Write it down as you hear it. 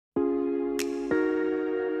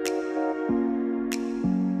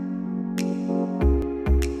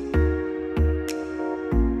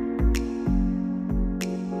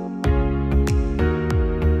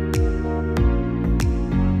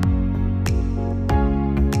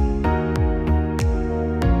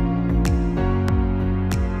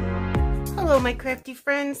my crafty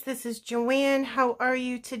friends, this is Joanne. How are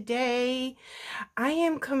you today? I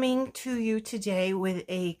am coming to you today with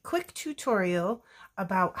a quick tutorial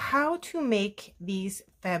about how to make these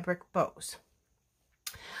fabric bows.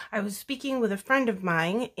 I was speaking with a friend of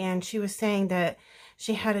mine and she was saying that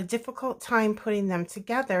she had a difficult time putting them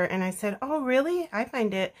together, and I said, oh really? I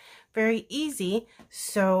find it very easy,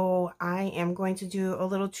 so I am going to do a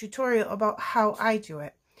little tutorial about how I do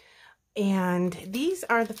it. And these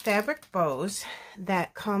are the fabric bows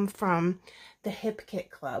that come from the Hip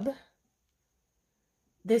Kit Club.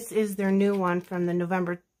 This is their new one from the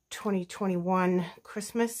November 2021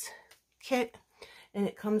 Christmas kit, and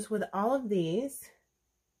it comes with all of these.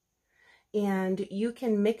 And you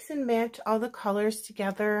can mix and match all the colors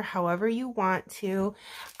together however you want to.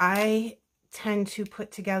 I tend to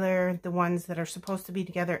put together the ones that are supposed to be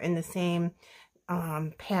together in the same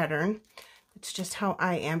pattern. It's just how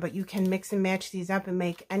I am, but you can mix and match these up and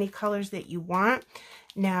make any colors that you want.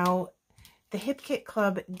 Now, the Hip Kit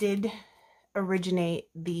Club did originate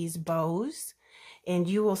these bows, and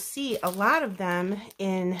you will see a lot of them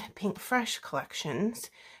in Pinkfresh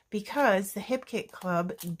collections because the Hip Kit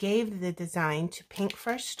Club gave the design to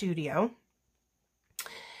Pinkfresh Studio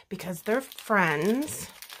because they're friends.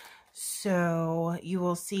 So you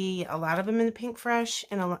will see a lot of them in the Pinkfresh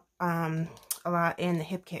and a lot in the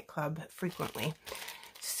Hip Kit Club frequently.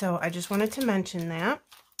 So I just wanted to mention that.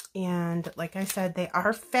 And like I said, they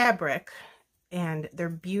are fabric and they're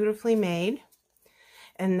beautifully made.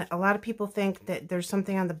 And a lot of people think that there's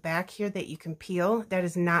something on the back here that you can peel. That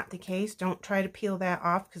is not the case. Don't try to peel that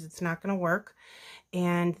off because it's not going to work.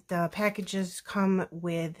 And the packages come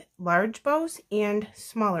with large bows and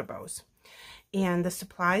smaller bows. And the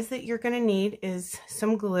supplies that you're going to need is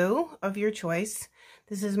some glue of your choice.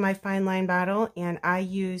 This is my fine line bottle, and I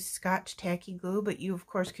use Scotch tacky glue, but you of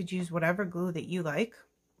course could use whatever glue that you like.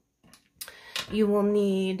 You will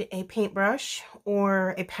need a paintbrush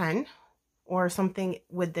or a pen or something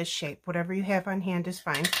with this shape. Whatever you have on hand is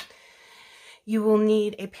fine. You will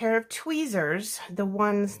need a pair of tweezers, the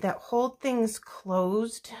ones that hold things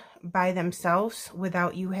closed by themselves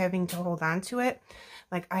without you having to hold on to it.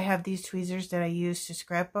 Like I have these tweezers that I use to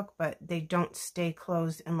scrapbook, but they don't stay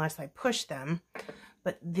closed unless I push them.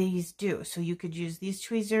 But these do. So you could use these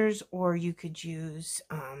tweezers, or you could use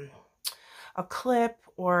a clip,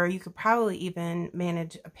 or you could probably even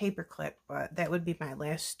manage a paper clip, but that would be my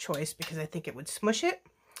last choice because I think it would smush it.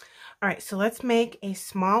 All right, so let's make a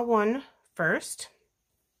small one first.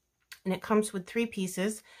 And it comes with 3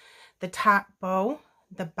 pieces: the top bow,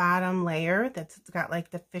 the bottom layer that's got like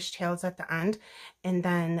the fishtails at the end, and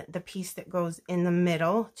then the piece that goes in the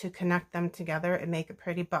middle to connect them together and make a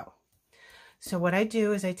pretty bow. So what I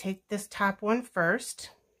do is I take this top one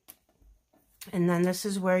first, and then this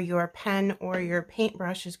is where your pen or your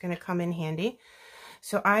paintbrush is going to come in handy.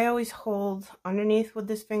 So I always hold underneath with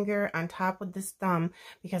this finger, on top with this thumb,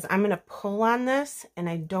 because I'm going to pull on this and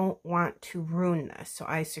I don't want to ruin this. So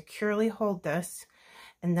I securely hold this,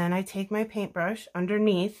 and then I take my paintbrush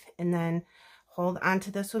underneath and then hold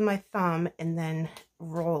onto this with my thumb and then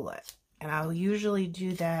roll it. And I'll usually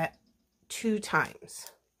do that 2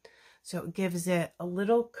 times. So it gives it a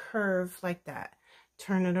little curve like that.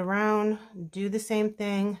 Turn it around, do the same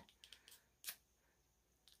thing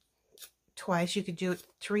twice. You could do it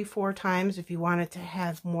 3-4 times if you wanted to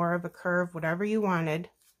have more of a curve, whatever you wanted.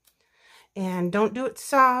 And don't do it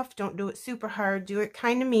soft, don't do it super hard, do it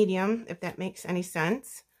kind of medium, if that makes any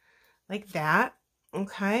sense. Like that.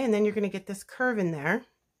 Okay, and then you're going to get this curve in there.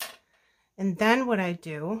 And then what I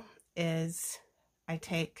do is I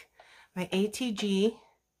take my ATG.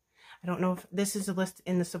 I don't know if this is a list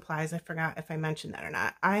in the supplies. I forgot if I mentioned that or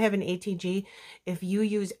not. I have an ATG. If you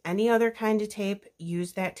use any other kind of tape,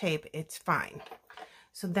 use that tape. It's fine.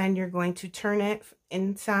 So then you're going to turn it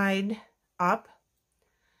inside up.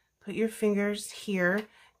 Put your fingers here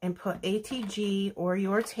and put ATG or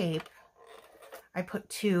your tape. I put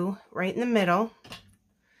 2 right in the middle.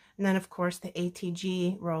 And then, of course, the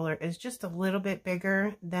ATG roller is just a little bit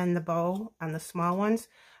bigger than the bow on the small ones.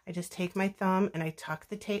 I just take my thumb and I tuck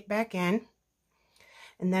the tape back in.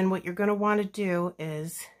 And then what you're going to want to do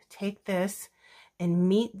is take this and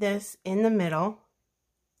meet this in the middle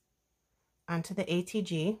onto the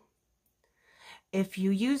ATG. If you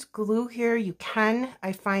use glue here, you can.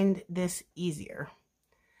 I find this easier.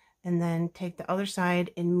 And then take the other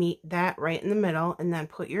side and meet that right in the middle, and then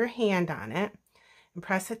put your hand on it and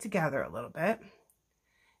press it together a little bit.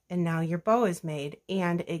 And now your bow is made,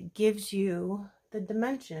 and it gives you the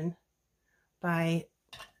dimension by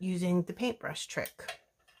using the paintbrush trick.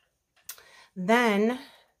 Then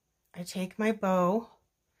I take my bow,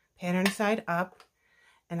 pattern side up,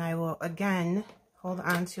 and I will again hold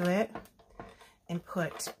on to it and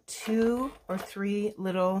put 2 or 3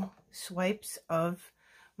 little swipes of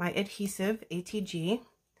my adhesive ATG.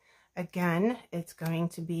 Again, it's going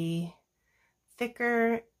to be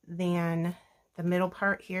thicker than the middle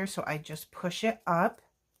part here, so I just push it up,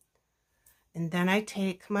 and then I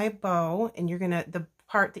take my bow, and the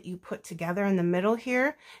part that you put together in the middle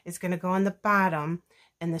here is going to go on the bottom,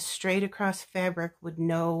 and the straight across fabric with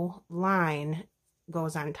no line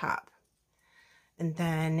goes on top. And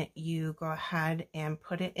then you go ahead and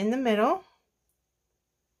put it in the middle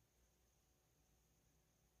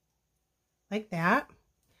like that.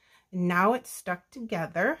 And now it's stuck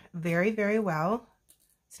together very, very well.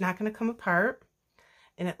 It's not going to come apart,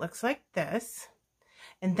 and it looks like this.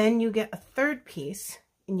 And then you get a third piece,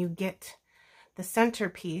 and you get the center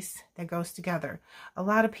piece that goes together. A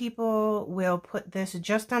lot of people will put this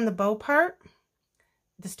just on the bow part,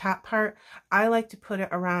 this top part. I like to put it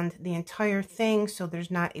around the entire thing so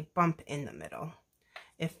there's not a bump in the middle,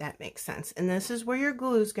 if that makes sense. And this is where your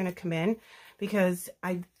glue is going to come in, because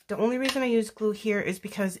the only reason I use glue here is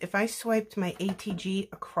because if I swiped my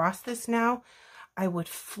ATG across this now, I would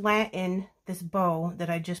flatten this bow that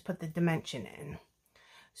I just put the dimension in.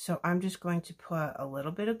 So I'm just going to put a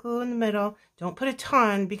little bit of glue in the middle. Don't put a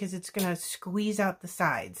ton because it's going to squeeze out the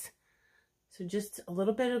sides. So just a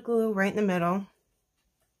little bit of glue right in the middle.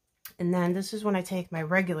 And then this is when I take my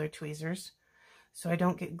regular tweezers, so I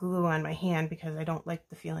don't get glue on my hand, because I don't like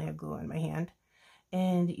the feeling of glue on my hand.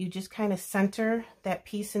 And you just kind of center that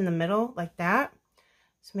piece in the middle like that.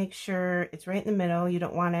 So make sure it's right in the middle. You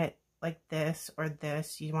don't want it like this or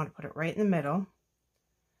this. You want to put it right in the middle.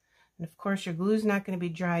 And of course your glue is not going to be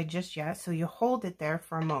dry just yet, so you hold it there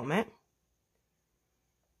for a moment.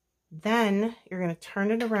 Then you're going to turn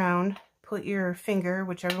it around, put your finger,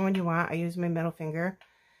 whichever one you want, I use my middle finger,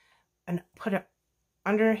 and put it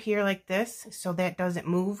under here like this so that doesn't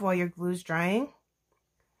move while your glue's drying.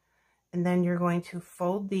 And then you're going to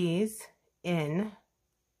fold these in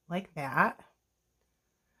like that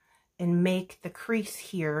and make the crease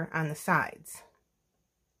here on the sides.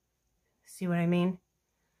 See what I mean?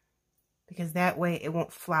 Because that way it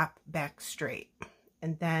won't flop back straight.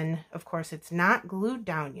 And then, of course, it's not glued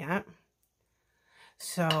down yet.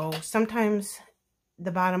 So sometimes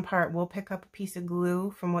the bottom part will pick up a piece of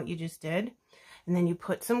glue from what you just did. And then you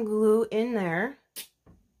put some glue in there.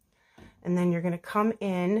 And then you're going to come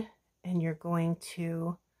in and you're going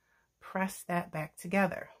to press that back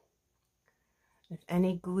together. If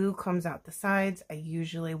any glue comes out the sides, I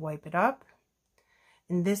usually wipe it up.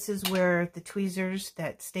 And this is where the tweezers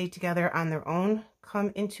that stay together on their own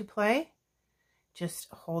come into play. Just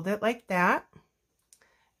hold it like that.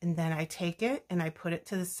 And then I take it and I put it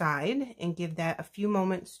to the side and give that a few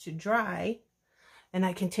moments to dry. And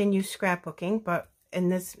I continue scrapbooking, but in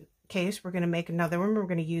this case, we're going to make another one. We're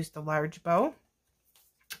going to use the large bow.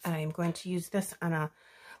 I am going to use this on a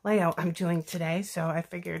layout I'm doing today. So I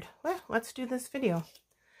figured, well, let's do this video.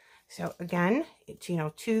 So again, it's,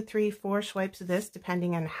 2, 3, 4 swipes of this,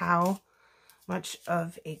 depending on how much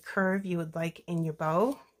of a curve you would like in your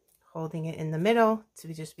bow. Holding it in the middle, so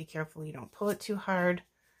just be careful you don't pull it too hard.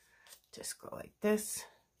 Just go like this.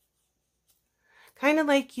 Kind of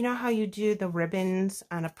like, how you do the ribbons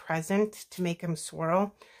on a present to make them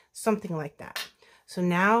swirl? Something like that. So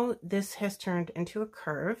now this has turned into a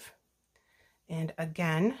curve. And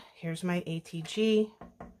again, here's my ATG.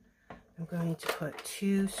 I'm going to put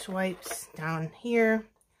 2 swipes down here.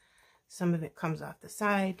 Some of it comes off the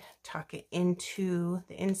side. Tuck it into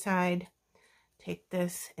the inside. Take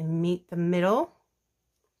this and meet the middle.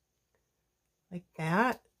 Like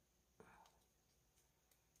that.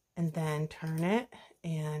 And then turn it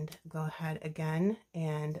and go ahead again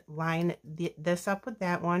and line this up with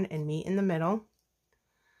that one and meet in the middle.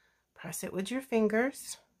 Press it with your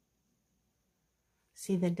fingers.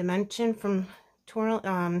 See the dimension from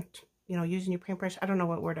using your paintbrush. I don't know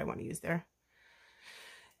what word I want to use there.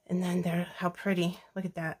 And then there, how pretty. Look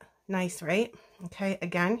at that. Nice, right? Okay,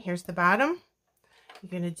 again, here's the bottom.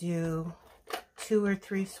 You're going to do 2 or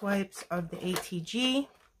 3 swipes of the ATG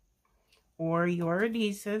or your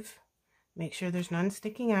adhesive. Make sure there's none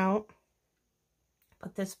sticking out.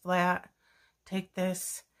 Put this flat. Take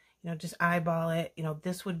this, just eyeball it.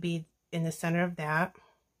 This would be in the center of that.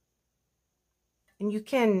 And you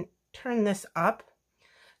can turn this up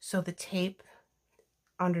so the tape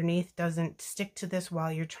underneath doesn't stick to this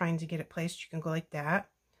while you're trying to get it placed. You can go like that.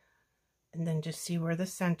 And then just see where the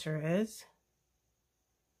center is.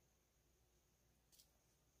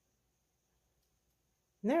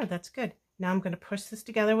 There, that's good. Now I'm going to push this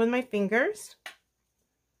together with my fingers.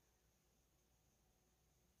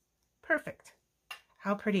 Perfect.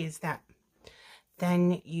 How pretty is that?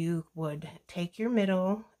 Then you would take your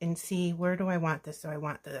middle and see, where do I want this? So I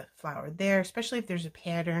want the flower there, especially if there's a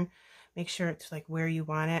pattern. Make sure it's like where you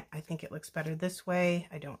want it. I think it looks better this way.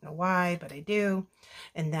 I don't know why, but I do.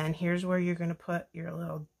 And then here's where you're going to put your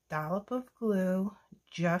little dollop of glue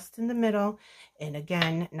just in the middle. And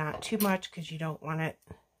again, not too much because you don't want it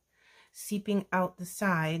seeping out the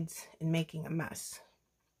sides and making a mess.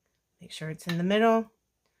 Make sure it's in the middle.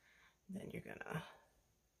 Then you're going to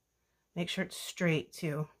make sure it's straight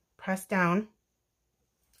too. Press down.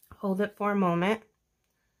 Hold it for a moment.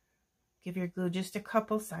 Give your glue just a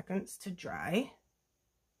couple seconds to dry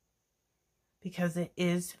because it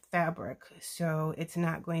is fabric, so it's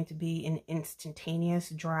not going to be an instantaneous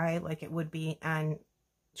dry like it would be on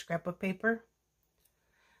scrapbook paper.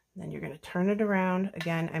 And then you're going to turn it around.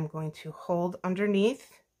 Again, I'm going to hold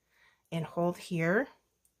underneath and hold here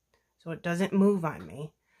so it doesn't move on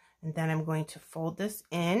me. And then I'm going to fold this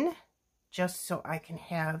in just so I can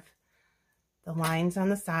have the lines on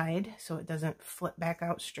the side so it doesn't flip back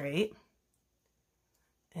out straight.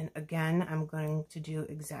 And again, I'm going to do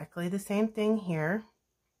exactly the same thing here.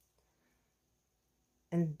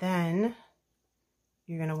 And then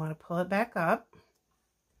you're going to want to pull it back up.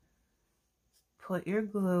 Put your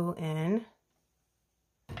glue in.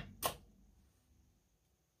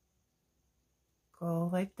 Go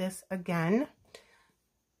like this again.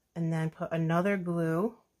 And then put another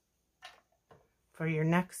glue for your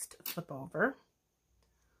next flip over.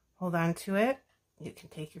 Hold on to it. You can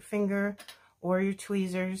take your finger or your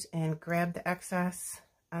tweezers and grab the excess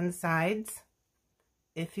on the sides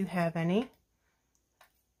if you have any.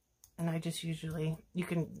 And I just usually, you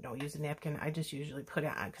can use a napkin. I just usually put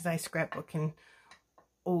it on because I scrapbook in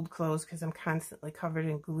old clothes because I'm constantly covered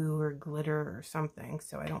in glue or glitter or something.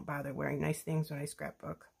 So I don't bother wearing nice things when I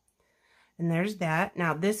scrapbook. And there's that.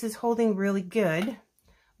 Now this is holding really good,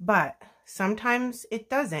 but sometimes it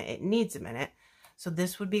doesn't. It needs a minute. So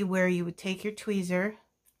this would be where you would take your tweezer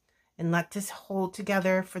and let this hold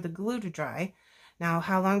together for the glue to dry. Now,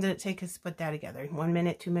 how long did it take us to put that together? 1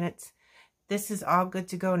 minute, 2 minutes? This is all good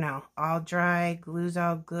to go now. All dry, glue's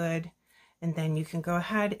all good. And then you can go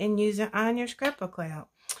ahead and use it on your scrapbook layout.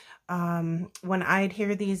 When I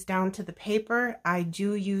adhere these down to the paper, I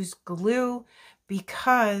do use glue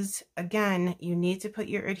because, again, you need to put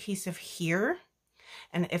your adhesive here.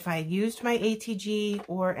 And if I used my ATG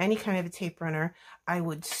or any kind of a tape runner, I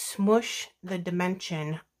would smush the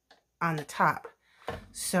dimension on the top.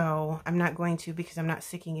 So I'm not going to because I'm not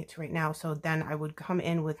sticking it to right now. So then I would come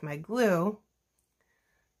in with my glue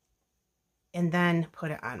and then put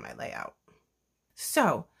it on my layout.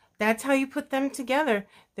 So that's how you put them together.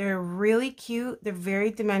 They're really cute. They're very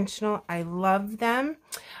dimensional. I love them.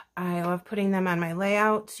 I love putting them on my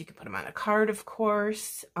layouts. You can put them on a card, of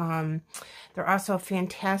course. They're also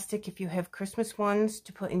fantastic if you have Christmas ones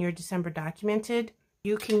to put in your December documented.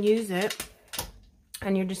 You can use it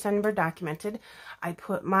on your December documented. I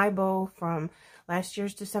put my bow from last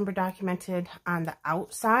year's December documented on the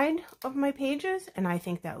outside of my pages, and I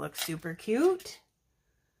think that looks super cute.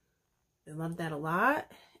 I love that a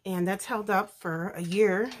lot. And that's held up for a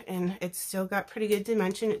year, and it's still got pretty good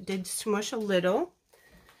dimension. It did smush a little.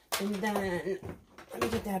 And then, let me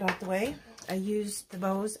get that out the way. I used the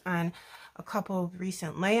bows on a couple of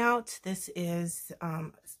recent layouts. This is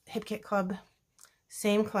Hip Kit Club,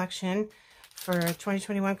 same collection for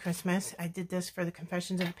 2021 Christmas. I did this for the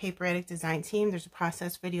Confessions of a Paper Addict design team. There's a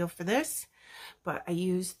process video for this, but I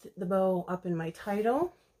used the bow up in my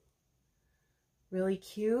title. Really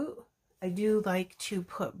cute. I do like to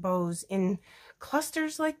put bows in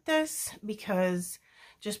clusters like this because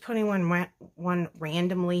just putting one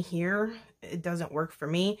randomly here, it doesn't work for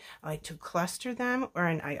me. I like to cluster them,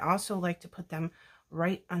 and I also like to put them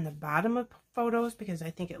right on the bottom of photos because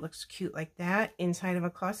I think it looks cute like that inside of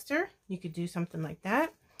a cluster. You could do something like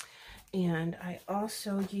that. And I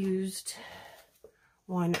also used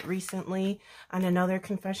one recently on another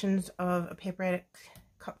Confessions of a Paper Addict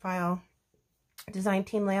cut file design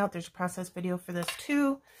team layout. There's a process video for this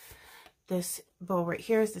too. This bow right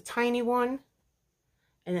here is the tiny one,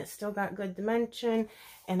 and it's still got good dimension.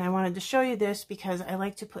 And I wanted to show you this because I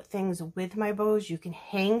like to put things with my bows. You can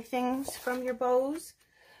hang things from your bows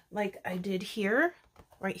like I did here.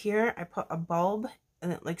 Right here I put a bulb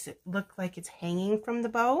and it makes it look like it's hanging from the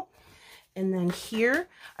bow. And then here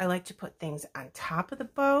I like to put things on top of the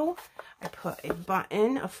bow. I put a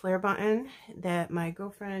button, a flare button that my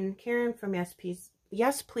girlfriend Karen from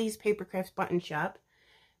Yes Please Paper Crafts Button Shop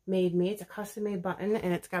made me. It's a custom made button,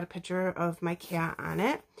 and it's got a picture of my cat on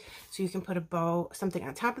it. So you can put a bow, something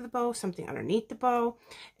on top of the bow, something underneath the bow.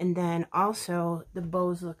 And then also the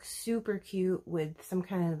bows look super cute with some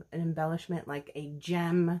kind of an embellishment like a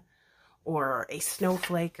gem or a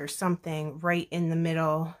snowflake or something right in the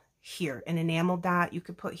middle here. An enamel dot you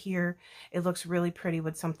could put here. It looks really pretty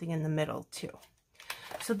with something in the middle too.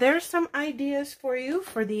 So there's some ideas for you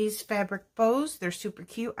for these fabric bows. They're super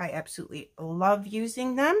cute. I absolutely love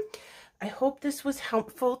using them. I hope this was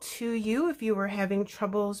helpful to you if you were having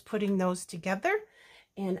troubles putting those together.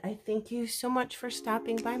 And I thank you so much for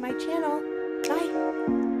stopping by my channel. Bye.